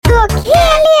och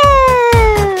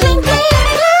helium! Kling, kling!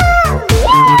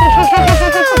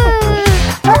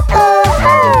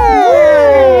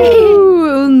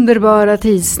 Underbara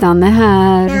tisdagen är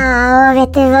här. Ja,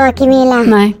 vet du vad, Camilla?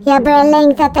 Nej. Jag börjar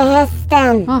längta till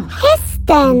hösten.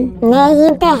 Hästen? Nej,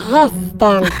 inte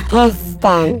hästen.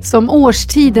 Hösten. Som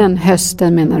årstiden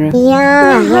hösten menar du? Ja,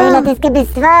 jag vill att det ska bli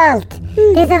svalt.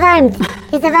 Det är så varmt.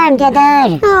 Det är så varmt, jag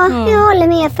dör. Ja, jag håller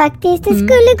med faktiskt. Det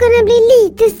skulle kunna bli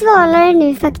lite svalare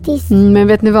nu faktiskt. Men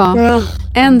vet ni vad? Nej.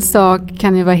 En sak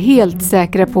kan ni vara helt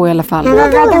säkra på i alla fall.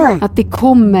 Men vadå? Att det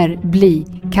kommer bli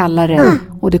kallare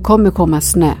och det kommer komma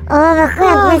snö. Åh, vad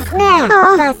skönt med snö.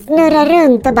 Bara snurra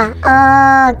runt och bara,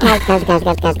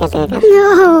 kallt.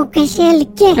 Ja, åka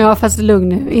kälke. Ja, fast lugn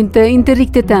nu. Inte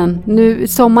riktigt än. Nu,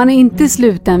 sommaren är inte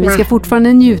slut än. Vi ska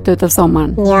fortfarande njuta av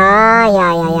sommaren.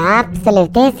 Ja,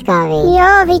 absolut, det ska vi.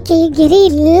 Ja, vi kan ju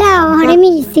grilla och ha det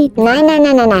mysigt.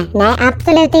 Nej,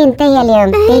 absolut inte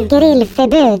helium. Det är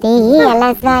grillförbud i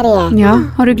hela Sverige. Ja,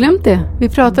 har du glömt det? Vi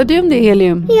pratade ju om det,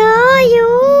 helium. Ja,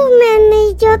 men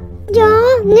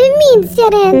nu minns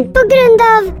jag det. På grund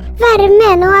av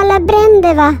värmen och alla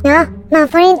bränder, va? Ja, man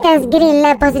får inte ens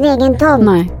grilla på sin egen tomt.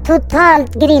 Nej.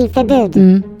 Totalt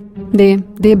grillförbud.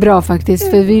 Det är bra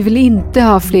faktiskt, för vi vill inte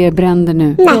ha fler bränder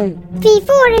nu. Nej, vi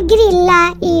får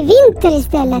grilla i vinter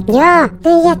istället. Ja, det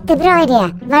är en jättebra idé.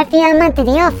 Varför gör man inte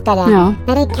det oftare? Ja.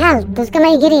 När det är kallt, då ska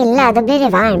man ju grilla, då blir det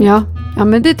varmt. Ja,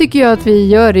 men det tycker jag att vi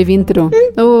gör i vinter då.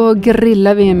 Då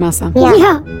grillar vi en massa. Ja.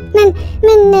 Ja,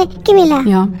 men Camilla,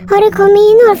 Ja. har det kommit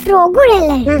in några frågor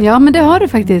eller? Ja, men det har det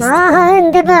faktiskt. Ja,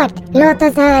 underbart. Låt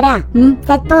oss höra.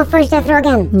 Sätt på första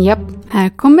frågan. Japp, här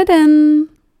kommer den.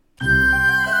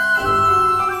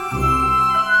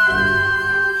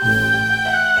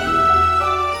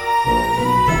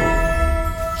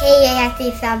 Hej, jag heter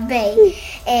Isabel.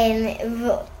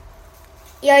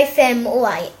 Jag är 5 år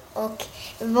och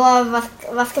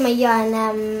vad ska man göra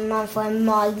när man får en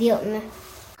mardröm?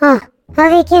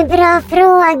 Vilken bra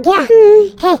fråga.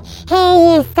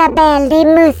 Hej Isabel, det är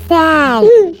Musse här.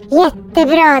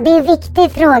 Jättebra, det är en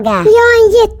viktig fråga. Ja, en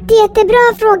jättebra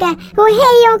fråga. Och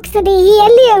hej också, det är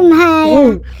helium här.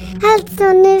 Alltså,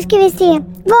 nu ska vi se.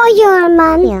 Vad gör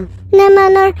man när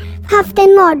man har haft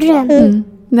en mardröm?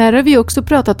 Det här har vi också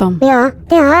pratat om. Ja,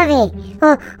 det har vi.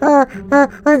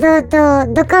 Och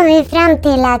då kommer vi fram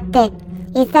till att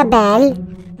Isabel,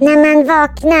 när man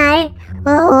vaknar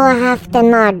och har haft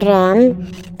en mardröm,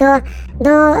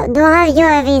 då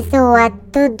gör vi så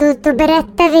att då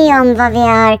berättar vi om vad vi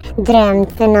har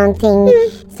drömt för någonting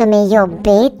som är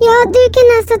jobbigt. Ja, du kan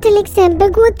alltså till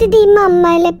exempel gå till din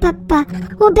mamma eller pappa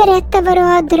och berätta vad du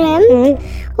har drömt.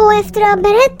 Och efter att ha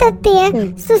berättat det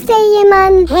så säger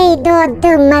man: hej då,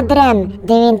 dumma dröm,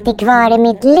 du är inte kvar i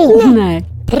mitt liv. Nej.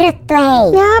 Prutt och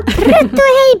hej. Ja, prutt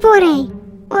och hej på dig.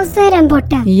 Och så är den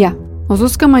borta. Ja, och så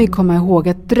ska man ju komma ihåg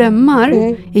att drömmar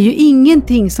är ju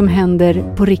ingenting som händer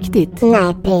på riktigt.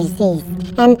 Nej, precis.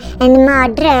 En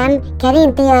mardröm kan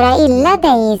inte göra illa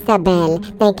dig, Isabel.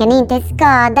 Den kan inte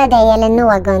skada dig eller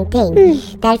någonting.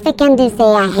 Därför kan du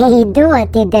säga hej då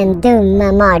till den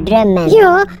dumma mardrömmen.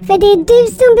 Ja, för det är du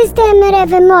som bestämmer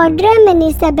över mardrömmen,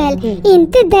 Isabel.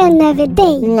 Inte den över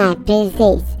dig. Nej,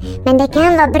 precis. Men det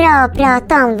kan vara bra att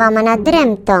prata om vad man har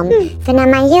drömt om. För när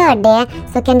man gör det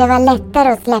så kan det vara lättare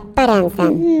att släppa den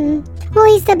sen. Och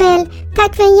Isabel,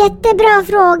 tack för en jättebra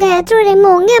fråga. Jag tror det är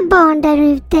många barn där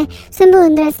ute som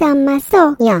undrar samma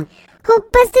sak. Ja.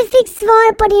 Hoppas du fick svar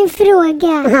på din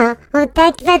fråga. Ja, och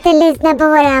tack för att du lyssnar på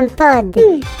våran podd.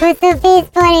 Puss och fis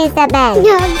på dig, Isabel.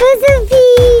 Ja, puss och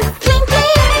fis. Pling,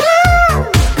 pling, pling, plong.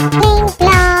 Pling,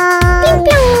 plong.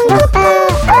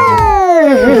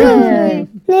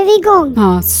 Nu är vi igång.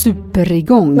 Ja,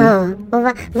 superigång. Ja, och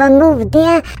vad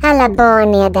modiga alla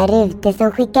barn är där ute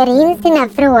som skickar in sina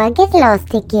frågor till oss,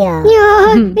 tycker jag.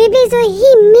 Ja, vi blir så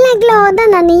himla glada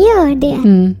när ni gör det.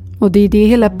 Och det är det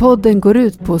hela podden går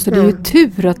ut på, så det är ju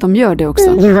tur att de gör det också.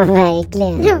 Ja,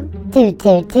 verkligen. Ja.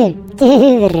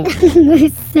 Tur.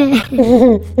 Musse.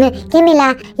 Men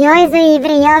Camilla, jag är så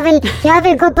ivrig. Jag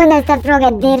vill gå på nästa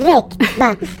fråga direkt.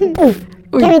 Bara,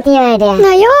 kan vi inte göra det?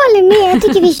 Nej, jag håller med. Jag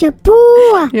tycker vi kör på.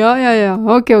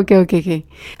 Ja. Okej.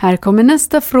 Här kommer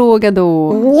nästa fråga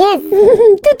då. Yes.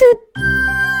 Tut.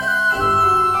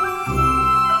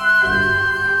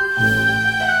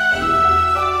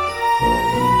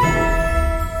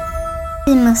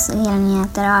 Musse, jag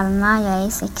heter Alma, jag är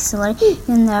 6 år. Jag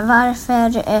undrar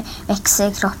varför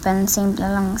växer kroppen så himla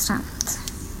långsamt?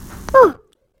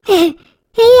 Hej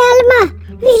Alma,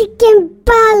 vilken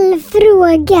ball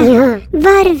fråga. Ja.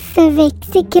 Varför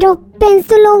växer kroppen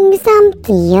så långsamt?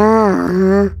 Ja,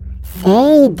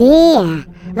 säg det.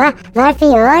 Varför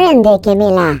gör den det,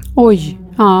 Camilla? Oj,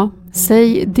 Ja,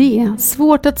 säg det.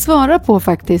 Svårt att svara på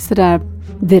faktiskt så där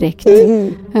direkt.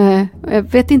 Jag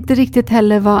vet inte riktigt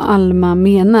heller vad Alma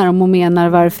menar. Om hon menar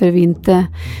varför vi inte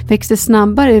växer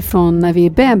snabbare ifrån när vi är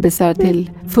bebisar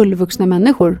till fullvuxna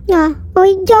människor. Ja, och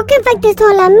jag kan faktiskt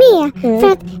hålla med.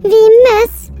 För att vi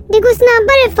möss, det går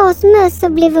snabbare för oss möss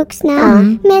att bli vuxna.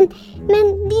 Men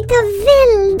det tar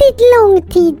väldigt lång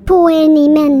tid på er ni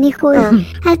människor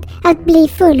att bli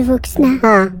fullvuxna.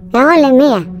 Ja, jag håller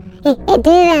med. Är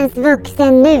du ens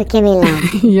vuxen nu, Camilla?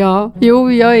 Ja,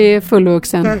 jo, jag är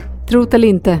fullvuxen. Trot eller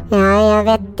inte. Ja, jag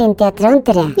vet inte, jag tror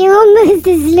inte det. Jag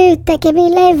måste sluta,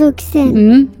 Camilla är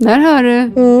vuxen. Där hör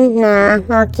du.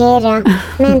 Okej då.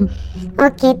 Men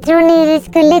tror ni det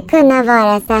skulle kunna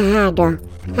vara så här då?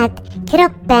 Att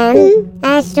kroppen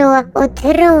är så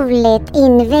otroligt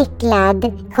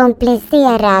invecklad,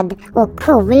 komplicerad och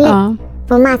cool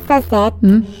på massa sätt.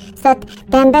 Så att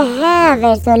den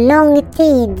behöver så lång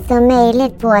tid som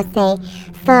möjligt på sig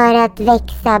för att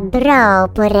växa bra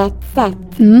och på rätt sätt.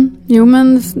 Jo,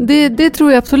 men det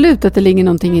tror jag absolut att det ligger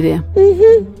någonting i det.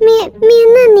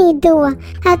 Menar ni då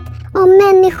att om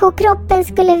människokroppen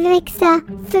skulle växa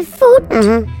för fort,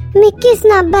 mycket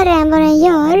snabbare än vad den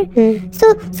gör, så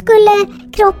skulle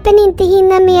kroppen inte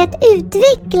hinna med att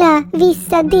utveckla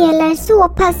vissa delar så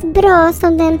pass bra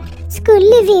som den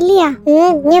skulle vilja?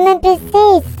 Ja, men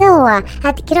precis så.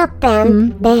 Att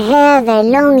kroppen behöver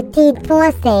lång tid på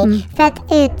sig för att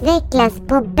utvecklas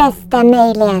på bästa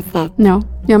möjliga sätt.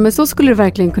 Ja, men så skulle det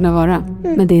verkligen kunna vara.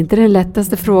 Men det är inte den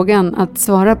lättaste frågan att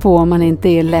svara på om man inte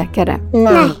är läkare.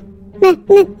 Nej. Nej,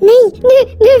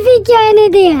 nu fick jag en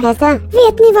idé. Alltså?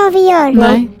 Vet ni vad vi gör?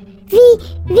 Nej.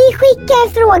 Vi skickar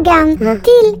frågan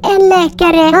till en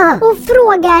läkare och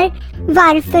frågar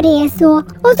varför det är så.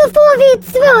 Och så får vi ett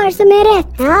svar som är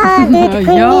rätt. Ja, du är ett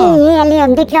geni,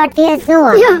 Helium. Det är klart vi är så.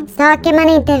 Saker man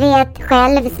inte vet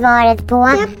själv svaret på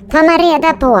tar man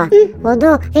reda på. Och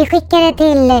då, vi skickar det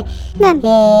till,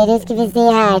 nu ska vi se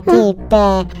här, typ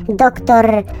Dr.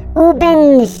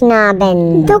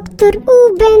 Obenschnaben. Dr.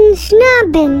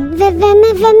 Obenschnaben? Vem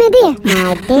är det?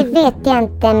 Nej, det vet jag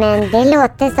inte, men det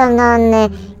låter som någon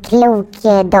klok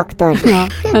doktor. Ja,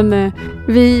 men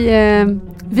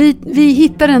vi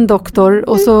hittar en doktor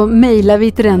och så mejlar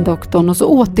vi till den doktorn och så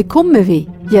återkommer vi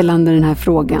gällande den här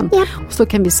frågan. Och så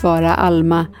kan vi svara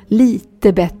Alma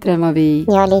lite bättre än vad vi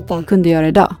kunde göra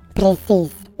idag.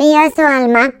 Precis. Vi gör så,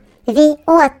 Alma. Vi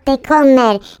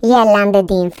återkommer gällande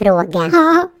din fråga.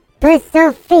 Ja. Puss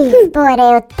och fis på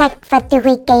dig och tack för att du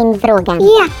skickade in frågan.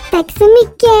 Ja, tack så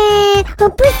mycket.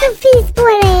 Och puss och fis på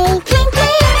dig.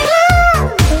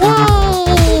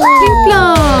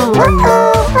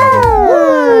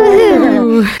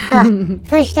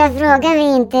 Första frågan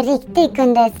vi inte riktigt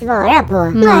kunde svara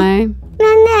på. Nej.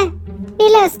 Men vi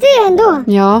löste ju ändå.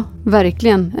 Ja,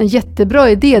 verkligen. En jättebra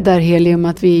idé där, Helium,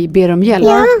 att vi ber om hjälp.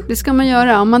 Ja. Det ska man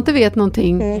göra. Om man inte vet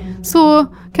någonting så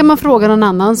kan man fråga någon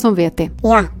annan som vet det.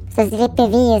 Ja, så slipper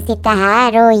vi sitta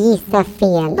här och gissa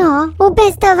fel. Ja, och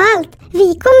bäst av allt,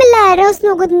 vi kommer lära oss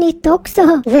något nytt också.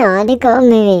 Ja, det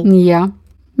kommer vi. Ja,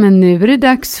 men nu är det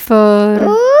dags för...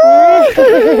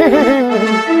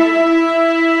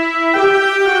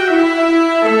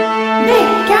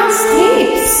 Veckans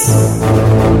tips!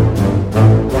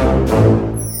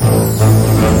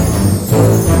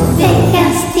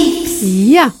 Veckans tips!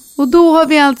 Ja, och då har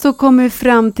vi alltså kommit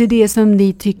fram till det som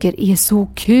ni tycker är så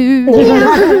kul.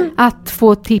 Att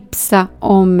få tipsa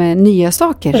om nya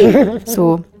saker.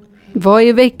 Så vad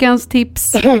är veckans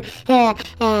tips?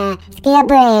 Ska jag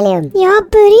börja, Helium? Ja,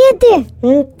 börja du.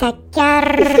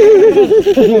 Tackar.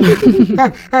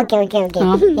 Okej.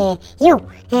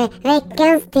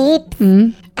 Veckans tips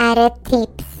är ett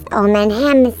tips om en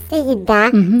hemsida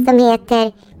som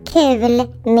heter Kul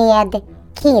med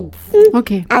Kids.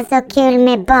 Okej. Alltså kul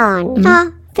med barn. Ja,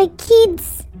 för kids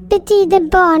betyder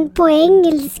barn på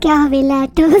engelska har vi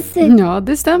lärt oss. Ja,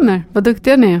 det stämmer. Vad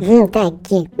duktiga ni är.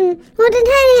 Tack. Och den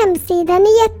här hemsidan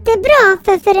är jättebra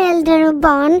för föräldrar och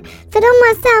barn. För de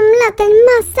har samlat en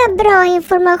massa bra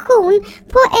information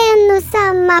på en och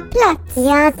samma plats.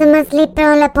 Ja, så man slipper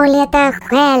hålla på och leta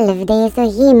själv. Det är så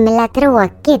himla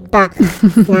tråkigt bara.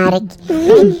 Snark.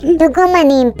 Då går man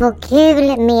in på Kul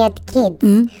med Kids.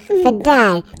 För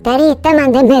där hittar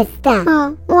man det mesta.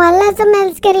 Ja, och alla som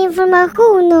älskar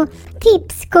information och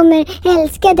tips kommer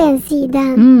älska den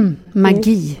sidan.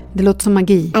 Magi. Det låter som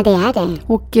magi. Ja, det är det.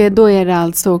 Och då är det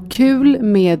alltså Kul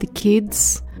med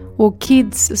Kids. Och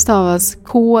Kids stavas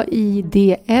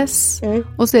Kids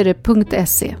och så är det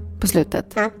 .se. på slutet.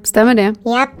 Ja. Stämmer det?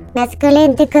 Ja, men jag skulle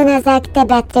inte kunna sagt det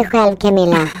bättre själv,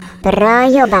 Camilla. Bra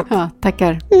jobbat. Ja,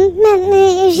 tackar. Men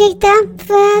ursäkta,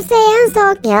 får jag säga en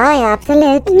sak? Ja,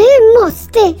 absolut. Nu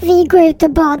måste vi gå ut och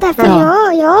bada för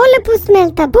jag håller på att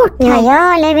smälta bort Ja, här.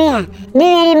 jag håller med. Nu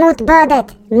är det mot badet.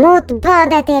 Mot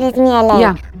badet är det som gäller.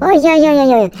 Ja.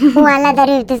 Oj. Och alla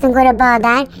där ute som går och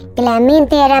badar, glöm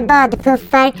inte era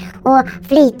badpuffar och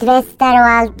flytvästar och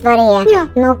allt vad det är.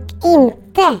 Ja. Och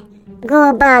inte gå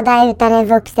och bada utan en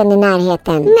vuxen i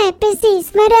närheten. Nej,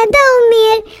 precis. Var rädda om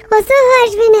er. Och så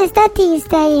hörs vi nästa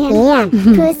tisdag igen. Ja.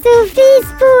 Puss och fis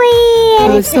på er.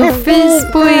 Puss och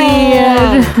fis på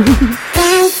er.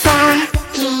 Dansa,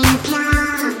 ding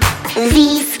dong.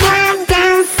 Vi ska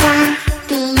dansa,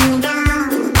 ding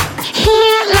dong.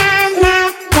 Hela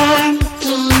natten,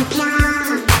 ding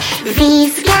dong. Vi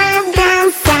ska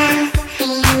dansa,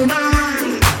 ding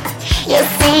dong. Jag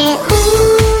säger